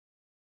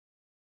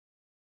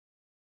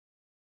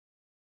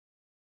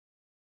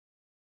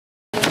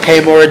Hey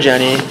Maura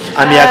Jenny,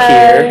 I'm Hi,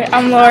 Yakir.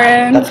 I'm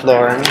Lauren. That's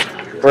Lauren.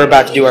 We're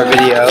about to do our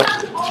video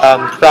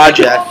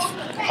project.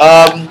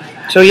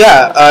 So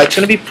yeah, it's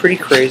gonna be pretty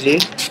crazy.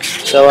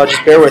 So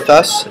just bear with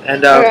us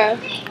and Okay.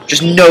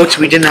 just note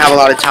we didn't have a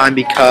lot of time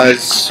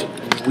because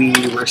we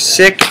were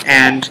sick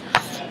and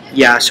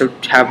yeah. So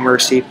have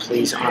mercy,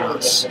 please, on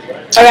us.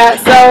 Okay,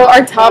 so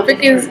our topic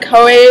is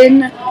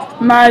Kohen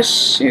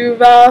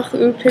Mashuvach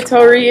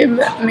Upitorim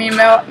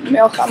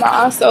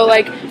Milchama. So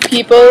like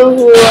people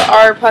who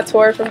are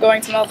pator from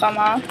going to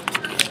Milchama.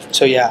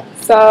 So yeah.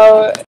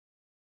 So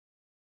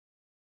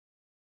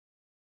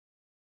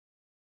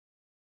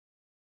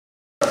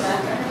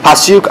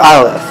Pasuk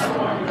Aleph.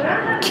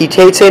 Ki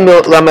teitze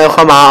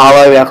lemilchama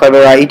ala recha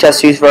v'ra'ita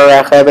sus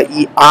v'recha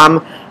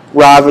am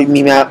rav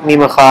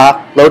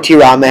mimecha lo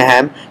tira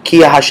mehem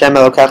ki Hashem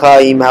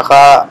Elokecha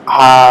imecha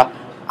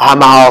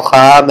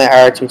ha'ma'alcha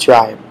me'eretz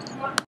Mitzrayim.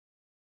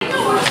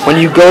 When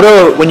you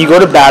go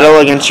to battle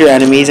against your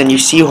enemies and you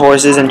see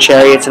horses and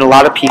chariots and a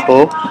lot of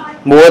people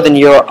more than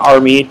your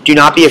army, do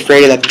not be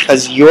afraid of them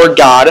because your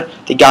God,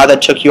 the God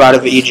that took you out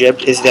of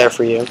Egypt, is there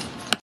for you.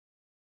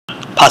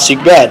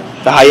 Pasuk Bet.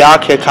 V'haya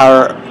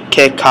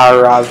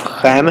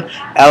kekaravchem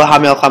el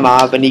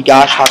hamilchama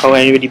v'nigash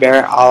hakohen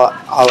v'diber al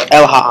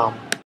el ha'am.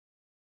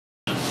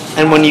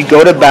 And when you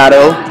go to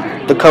battle,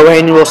 the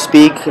Kohen will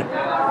speak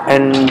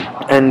and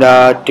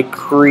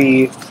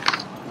decree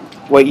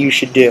what you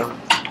should do.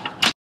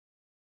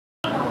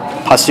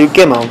 Pasuk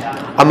Gimel.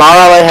 Amar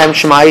alehem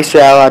Shema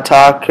Yisrael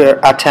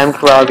atem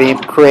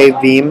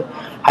kravim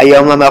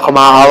hayom lamelchama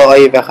al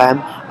oyevechem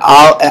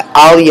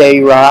al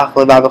yeirach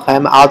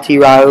levavechem al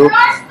tirahu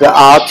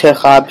ve'al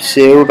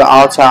techabsu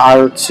ve'al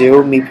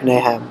ta'arutzu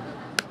mipneihem.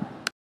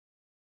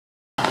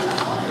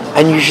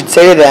 And you should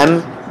say to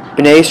them,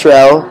 Bnei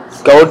Israel,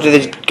 go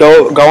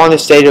on the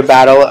stage of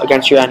battle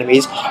against your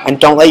enemies, and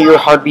don't let your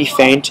heart be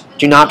faint.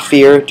 Do not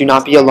fear, do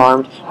not be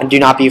alarmed, and do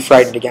not be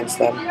frightened against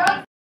them.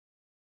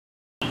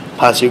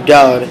 Pasuk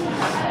Daled.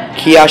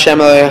 Ki Hashem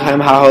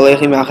Elohechem ha'holech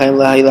imachem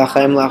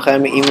lehilachem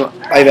lachem im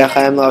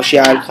oyvechem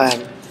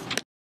l'oshiadchem.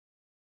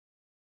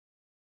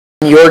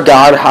 Your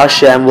God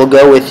Hashem will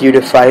go with you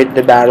to fight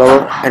the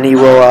battle, and He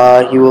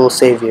will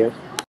save you.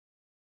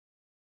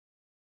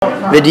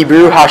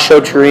 V'dibru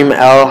hashotrim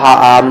el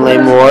ha'am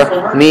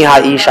lemor mi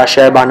ha'ish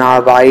asher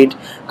bana vayit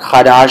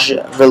chadash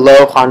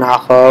v'lo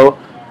chanacho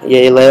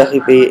yelech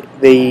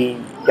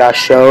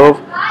v'yashov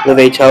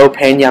leveito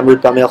pen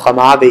yamut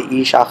b'milchama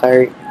v'ish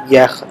acher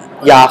yach.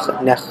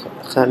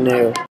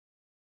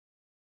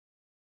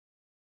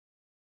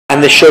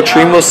 And the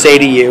Shotrim will say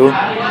to you,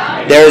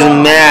 there is a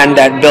man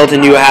that built a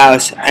new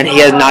house, and he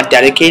has not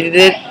dedicated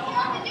it.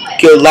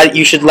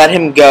 You should let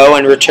him go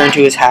and return to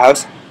his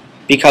house,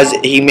 because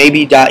he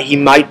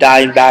might die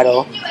in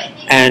battle,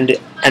 and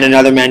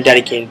another man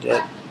dedicated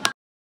it.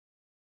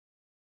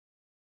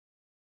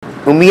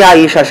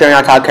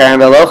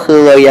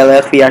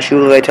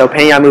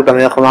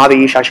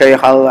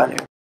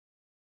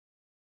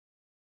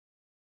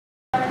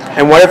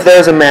 And what if there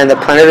is a man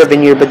that planted a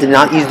vineyard but did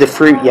not use the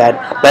fruit yet?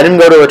 Let him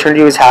go to return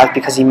to his house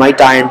because he might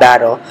die in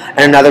battle, and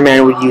another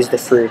man would use the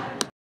fruit.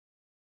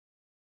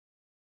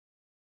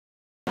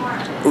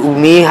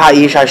 Umi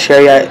ha'ish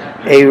asher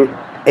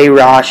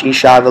erash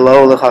isha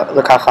v'lo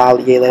lekachal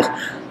yelech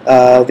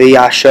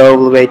v'yashov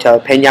lebeito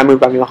pen yamut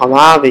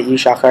b'milchama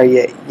v'ish acher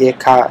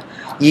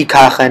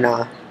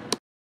yikachena.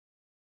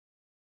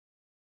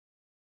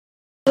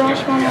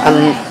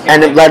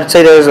 And let's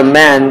say there was a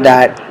man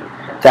that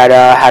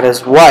had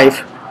his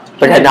wife,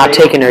 but had not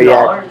taken her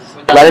yet.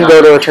 Let him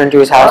go to return to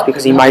his house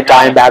because he might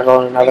die in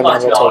battle and another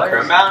man will take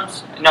her.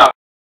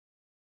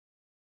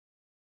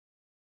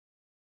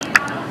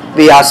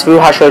 V'yasvu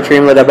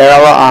hashotrim ledaber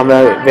al ha'am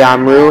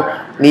v'amru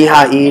mi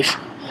ha'ish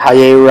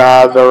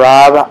hayera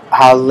v'rab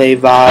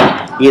ha'levav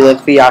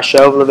yilech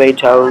v'yashov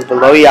leveito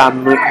v'lo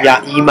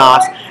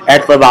yimas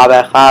et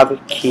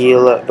levavechav ki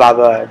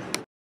levavod.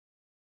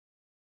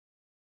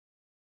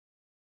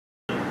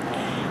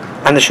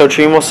 And the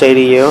Shotrim will say to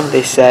you,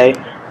 they say,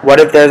 what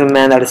if there is a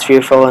man that is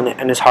fearful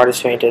and his heart is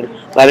fainted?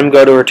 Let him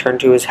go to return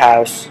to his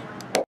house.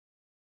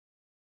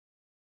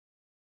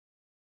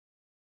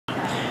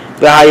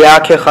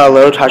 V'haya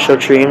kechalot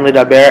hashotrim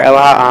ledaber el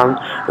ha'am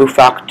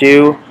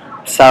ufakdu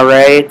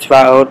sarei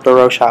tzvaot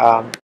barosh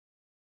ha'am.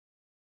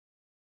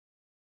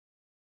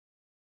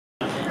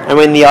 And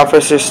when the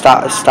officers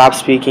stop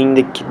speaking,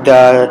 the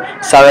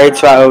sarei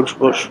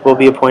tzvaot will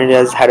be appointed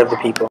as head of the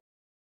people.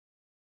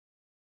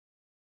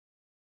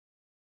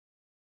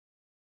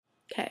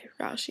 okay,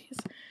 Rashi's.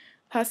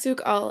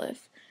 Pasuk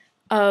Aleph.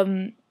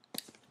 Dibor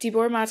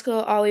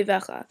matkel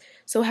alivecha.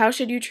 So how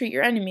should you treat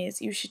your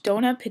enemies? You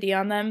don't have pity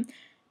on them,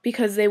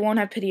 because they won't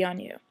have pity on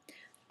you.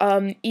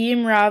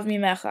 Im rav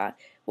mimecha.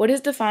 What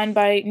is defined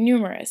by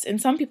numerous? In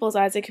some people's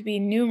eyes it could be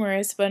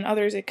numerous, but in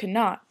others it could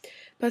not.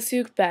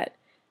 Pasuk Bet.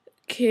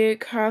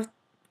 Kekarav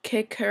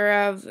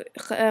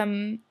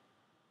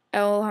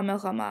el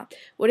hamilchama.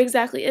 What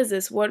exactly is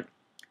this?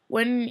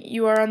 When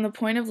you are on the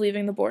point of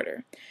leaving the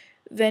border.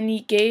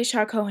 Venigesh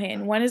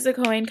HaKohen. When is the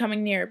Kohen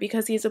coming near?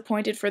 Because he is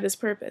appointed for this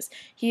purpose.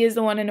 He is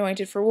the one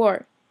anointed for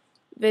war.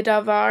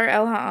 Vidavar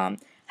El Ha'am.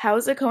 How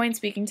is the Kohen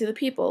speaking to the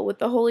people? With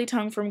the holy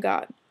tongue from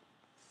God.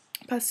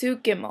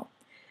 Pasuk Gimel.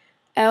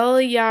 El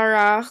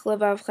Yarach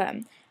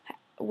Levavchem.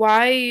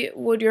 Why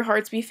would your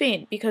hearts be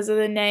faint? Because of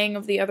the neighing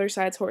of the other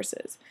side's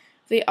horses.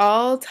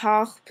 Ve'al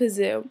Tach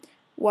Pizu.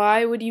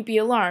 Why would you be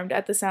alarmed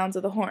at the sounds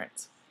of the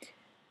horns?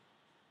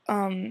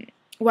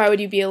 Why would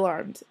you be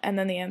alarmed? And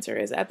then the answer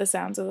is at the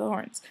sounds of the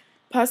horns.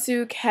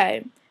 Pasuk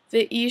He.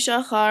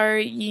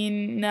 Ve'ishachar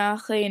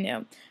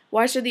yinachenu.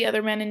 Why should the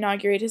other man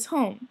inaugurate his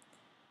home?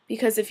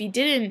 Because if he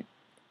didn't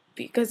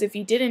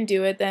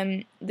do it,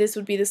 then this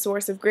would be the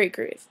source of great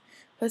grief.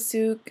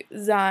 Pasuk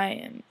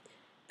Zayin.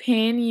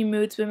 Pain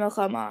yimut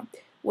b'melchama.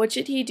 What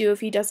should he do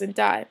if he doesn't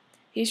die?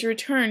 He should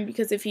return,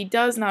 because if he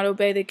does not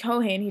obey the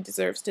Kohen, he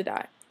deserves to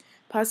die.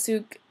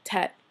 Pasuk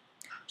Tet.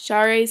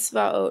 Sharei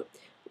Svaot.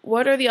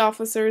 What are the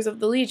officers of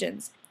the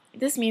legions?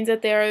 This means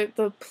that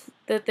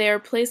they are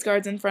place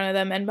guards in front of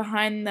them and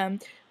behind them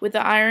with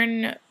the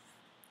iron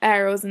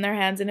arrows in their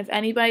hands, and if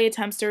anybody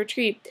attempts to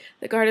retreat,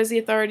 the guard has the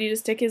authority to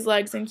stick his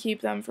legs and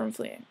keep them from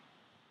fleeing.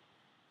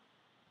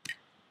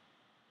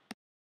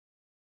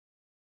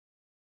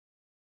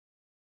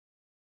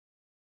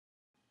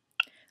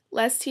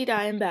 Lest he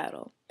die in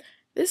battle.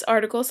 This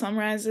article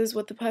summarizes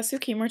what the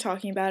Pasukim are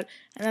talking about,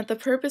 and that the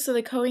purpose of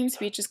the Kohen's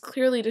speech is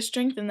clearly to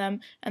strengthen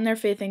them and their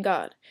faith in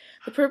God.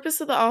 The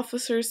purpose of the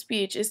officer's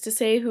speech is to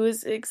say who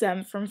is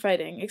exempt from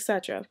fighting,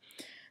 etc.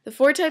 The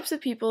 4 types of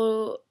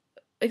people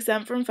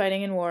exempt from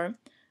fighting in war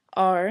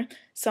are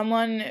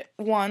someone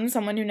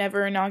who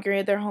never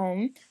inaugurated their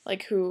home,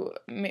 like who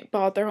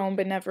bought their home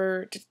but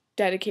never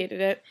dedicated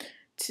it.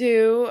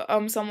 2,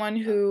 someone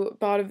who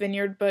bought a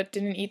vineyard but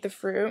didn't eat the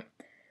fruit.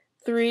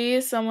 3,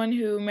 someone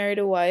who married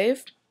a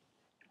wife.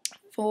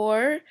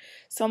 4,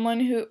 someone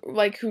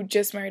who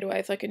just married a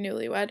wife, like a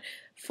newlywed.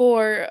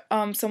 4,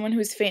 someone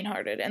who's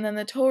faint-hearted. And then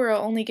the Torah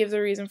only gives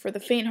a reason for the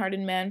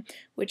faint-hearted man,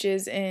 which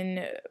is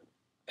in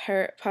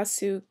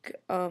Pasuk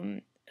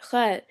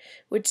Chet,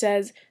 which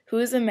says, "Who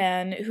is a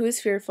man who is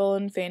fearful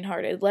and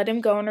faint-hearted? Let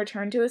him go and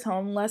return to his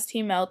home, lest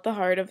he melt the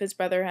heart of his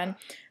brethren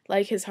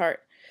like his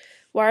heart."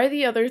 Why are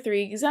the other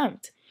 3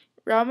 exempt?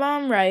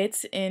 Rambam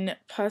writes in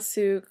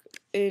Pasuk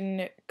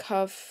He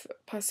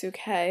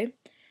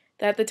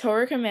that the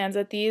Torah commands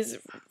that these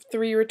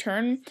 3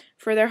 return,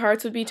 for their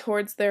hearts would be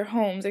towards their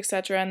homes,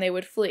 etc., and they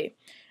would flee.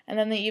 And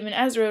then the Ibn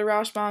Ezra,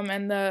 Rashbam,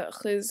 and the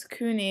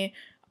Chizkuni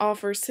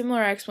offer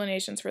similar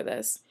explanations for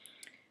this.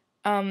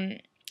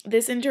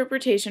 This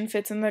interpretation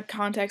fits in the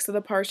context of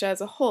the Parsha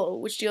as a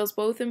whole, which deals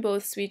in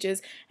both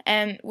speeches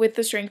and with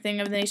the strengthening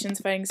of the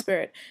nation's fighting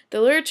spirit. The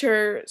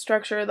literature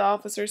structure of the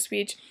officer's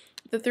speech,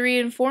 the 3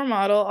 and 4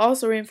 model,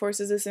 also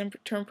reinforces this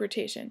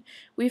interpretation.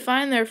 We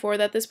find, therefore,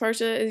 that this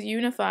Parsha is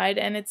unified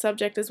in its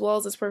subject as well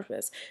as its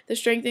purpose, the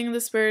strengthening of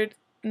the spirit,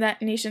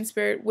 that nation's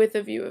spirit, with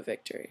a view of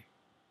victory.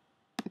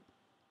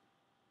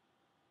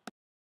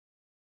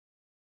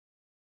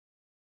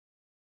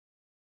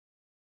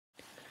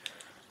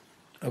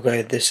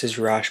 Okay, this is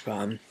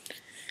Rashbam.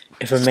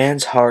 If a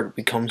man's heart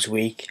becomes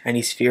weak, and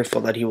he's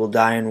fearful that he will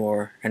die in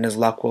war, and his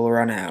luck will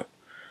run out,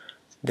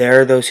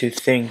 there are those who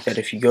think that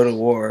if you go to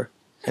war,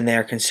 and they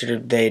are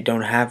considered they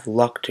don't have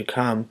luck to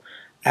come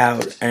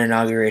out and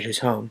inaugurate his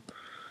home,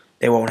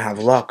 they won't have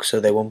luck, so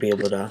they won't be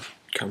able to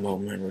come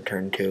home and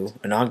return to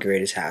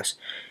inaugurate his house.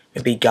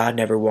 Maybe God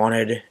never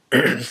wanted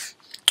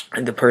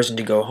the person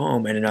to go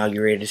home and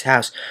inaugurate his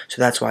house, so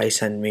that's why he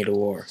sent me to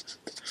war.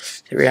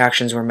 The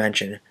reactions were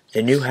mentioned: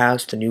 the new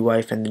house, the new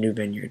wife, and the new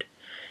vineyard.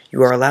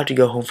 You are allowed to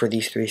go home for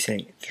these three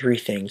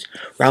things.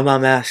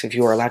 Rambam asks if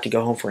you are allowed to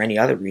go home for any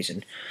other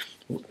reason.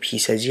 He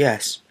says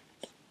yes.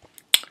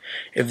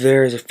 If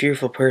there is a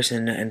fearful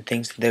person and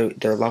thinks that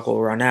their luck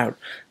will run out,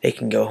 they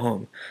can go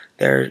home.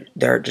 There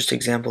are just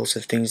examples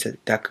of things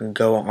that can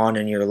go on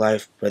in your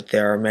life, but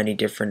there are many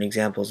different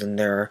examples, and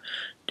there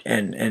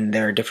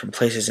are different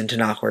places in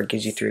Tanach where it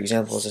gives you 3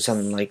 examples of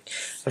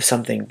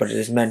something, but it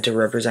is meant to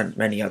represent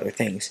many other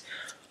things.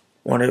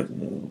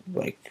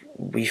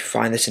 We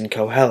find this in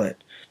Kohelet,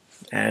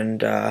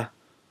 and there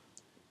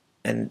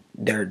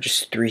are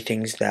just 3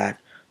 things that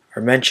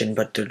are mentioned,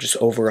 but they're just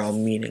overall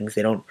meanings.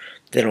 They don't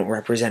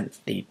represent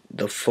the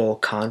full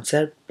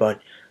concept,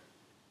 but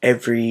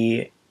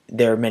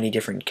there are many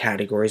different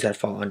categories that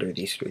fall under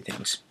these 3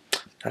 things.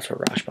 That's what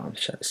Rashbam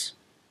says.